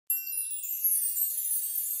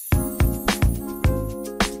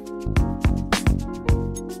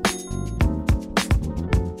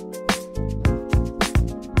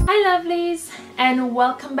Hi lovelies, and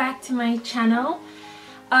welcome back to my channel.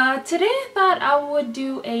 Today I thought I would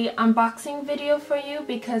do a unboxing video for you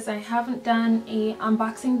because I haven't done a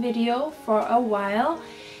unboxing video for a while,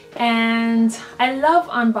 and I love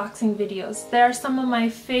unboxing videos. They're some of my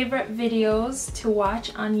favorite videos to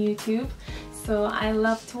watch on YouTube, so I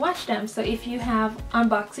love to watch them. So if you have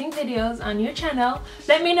unboxing videos on your channel,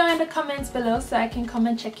 let me know in the comments below so I can come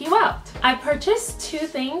and check you out. I purchased two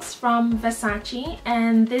things from Versace,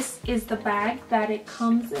 and this is the bag that it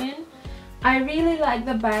comes in. I really like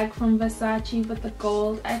the bag from Versace with the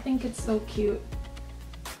gold. I think it's so cute.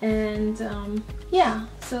 And yeah,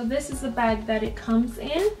 so this is the bag that it comes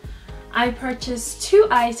in. I purchased two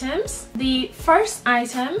items. The first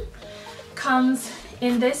item comes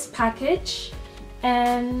in this package,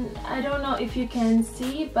 and I don't know if you can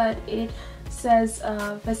see, but it says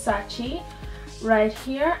Versace right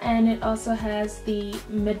here, and it also has the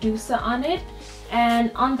Medusa on it,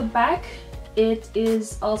 and on the back it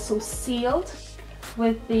is also sealed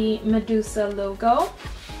with the Medusa logo.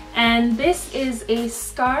 And this is a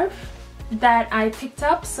scarf that I picked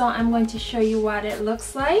up, so I'm going to show you what it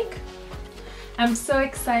looks like. I'm so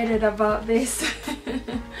excited about this.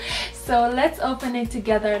 So let's open it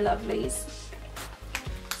together, lovelies.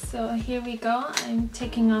 So here we go. I'm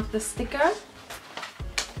taking off the sticker.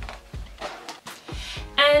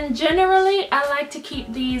 And generally I like to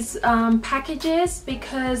keep these packages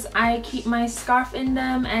because I keep my scarf in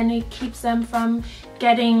them, and it keeps them from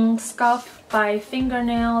getting scuffed by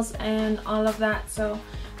fingernails and all of that. So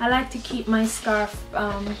I like to keep my scarf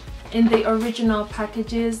in the original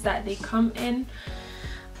packages that they come in.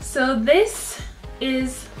 So this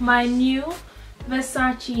is my new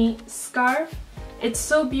Versace scarf. It's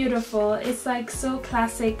so beautiful. It's like so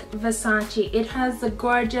classic Versace. It has the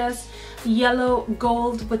gorgeous yellow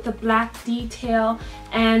gold with the black detail,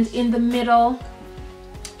 and in the middle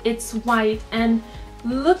it's white. And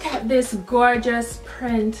look at this gorgeous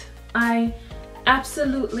print. I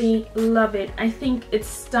absolutely love it. I think it's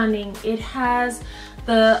stunning. It has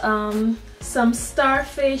the some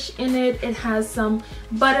starfish in it. It has some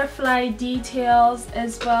butterfly details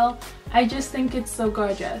as well. I just think it's so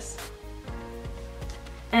gorgeous,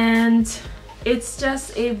 and it's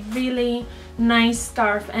just a really nice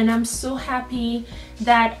scarf, and I'm so happy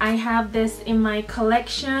that I have this in my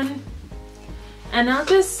collection. And I'll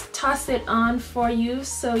just toss it on for you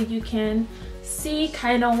so you can see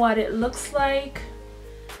kind of what it looks like.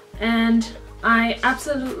 And I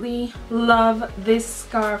absolutely love this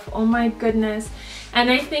scarf. Oh my goodness.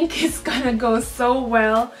 And I think it's gonna go so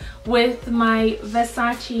well with my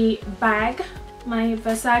Versace bag, my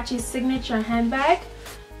Versace signature handbag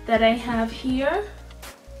that I have here.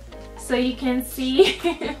 So you can see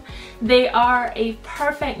they are a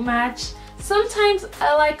perfect match. Sometimes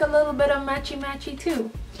I like a little bit of matchy-matchy too,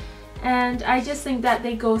 and I just think that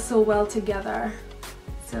they go so well together.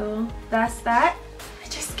 So that's that. I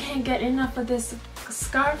just can't get enough of this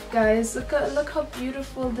scarf, guys. Look how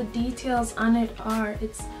beautiful the details on it are.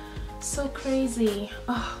 It's so crazy.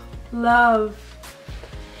 Oh, love.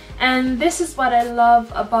 And this is what I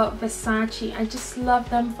love about Versace. I just love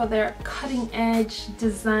them for their cutting edge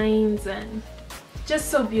designs, and just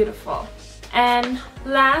so beautiful. And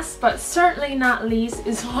last but certainly not least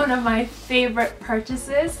is one of my favorite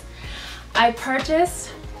purchases. I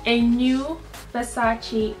purchased a new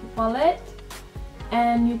Versace wallet,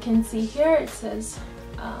 and you can see here it says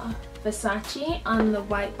Versace on the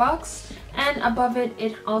white box, and above it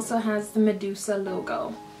it also has the Medusa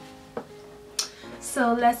logo.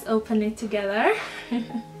 So let's open it together.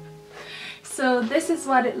 So this is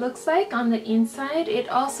what it looks like on the inside. It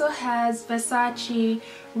also has Versace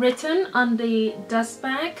written on the dust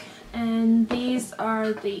bag, and these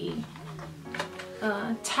are the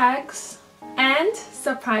tags. And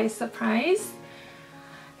surprise, surprise,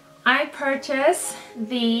 I purchased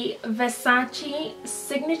the Versace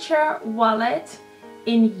signature wallet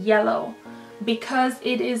in yellow because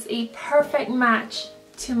it is a perfect match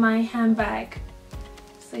to my handbag.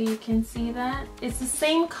 So you can see that it's the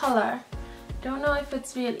same color. Don't know if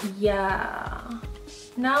it's real. Yeah,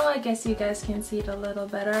 now I guess you guys can see it a little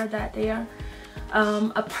better that they are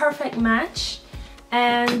a perfect match.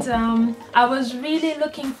 And I was really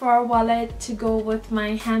looking for a wallet to go with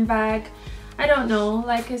my handbag. I don't know,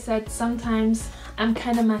 like I said, sometimes I'm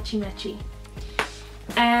kind of matchy-matchy.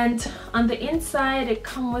 And on the inside it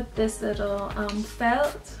comes with this little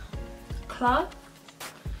felt cloth,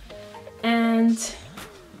 and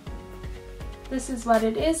this is what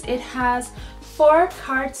it is. It has 4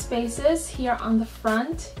 card spaces here on the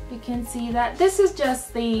front. You can see that. This is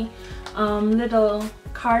just the little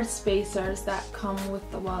card spacers that come with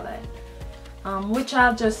the wallet. which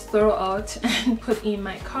I'll just throw out and put in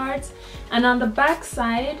my cards. And on the back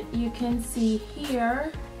side, you can see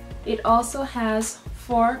here, it also has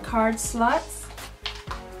 4 card slots.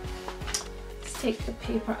 Let's take the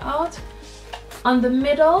paper out. On the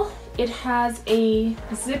middle, it has a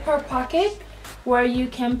zipper pocket where you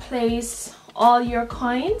can place all your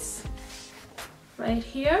coins right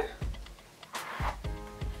here.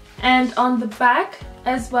 And on the back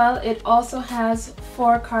as well, it also has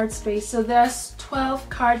 4 card space. So there's 12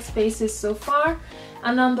 card spaces so far.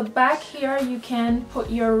 And on the back here, you can put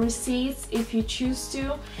your receipts if you choose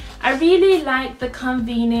to. I really like the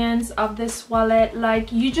convenience of this wallet.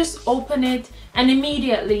 Like, you just open it and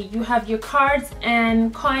immediately you have your cards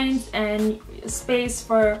and coins and space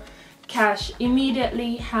for cash.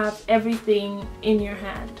 Immediately have everything in your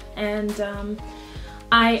hand. And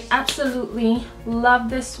I absolutely love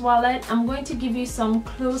this wallet. I'm going to give you some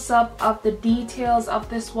close-up of the details of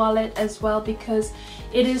this wallet as well, because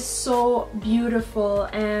it is so beautiful,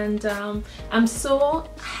 and I'm so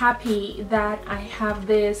happy that I have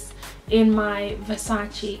this in my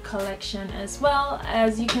Versace collection as well.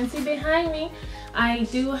 As you can see behind me, I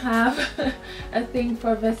do have a thing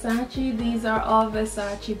for Versace. These are all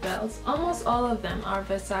Versace belts. Almost all of them are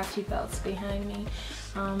Versace belts behind me.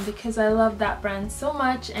 Because I love that brand so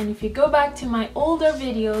much, and if you go back to my older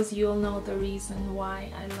videos, you'll know the reason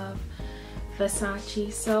why I love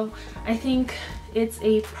Versace. So I think it's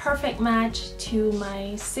a perfect match to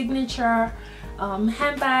my signature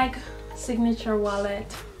handbag, signature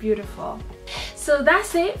wallet. Beautiful. So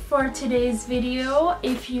that's it for today's video.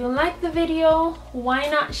 If you like the video, why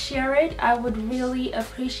not share it? I would really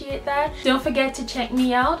appreciate that. Don't forget to check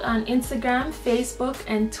me out on Instagram, Facebook,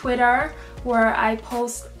 and Twitter, where I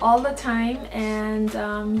post all the time, and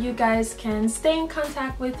you guys can stay in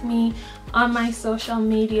contact with me on my social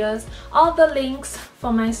medias. All the links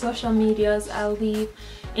for my social medias I'll leave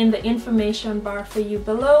in the information bar for you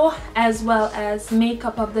below, as well as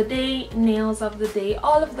makeup of the day, nails of the day.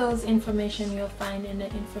 All of those information you'll find in the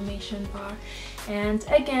information bar. And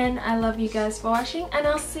again, I love you guys for watching, and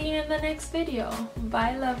I'll see you in the next video.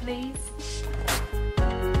 Bye, lovelies.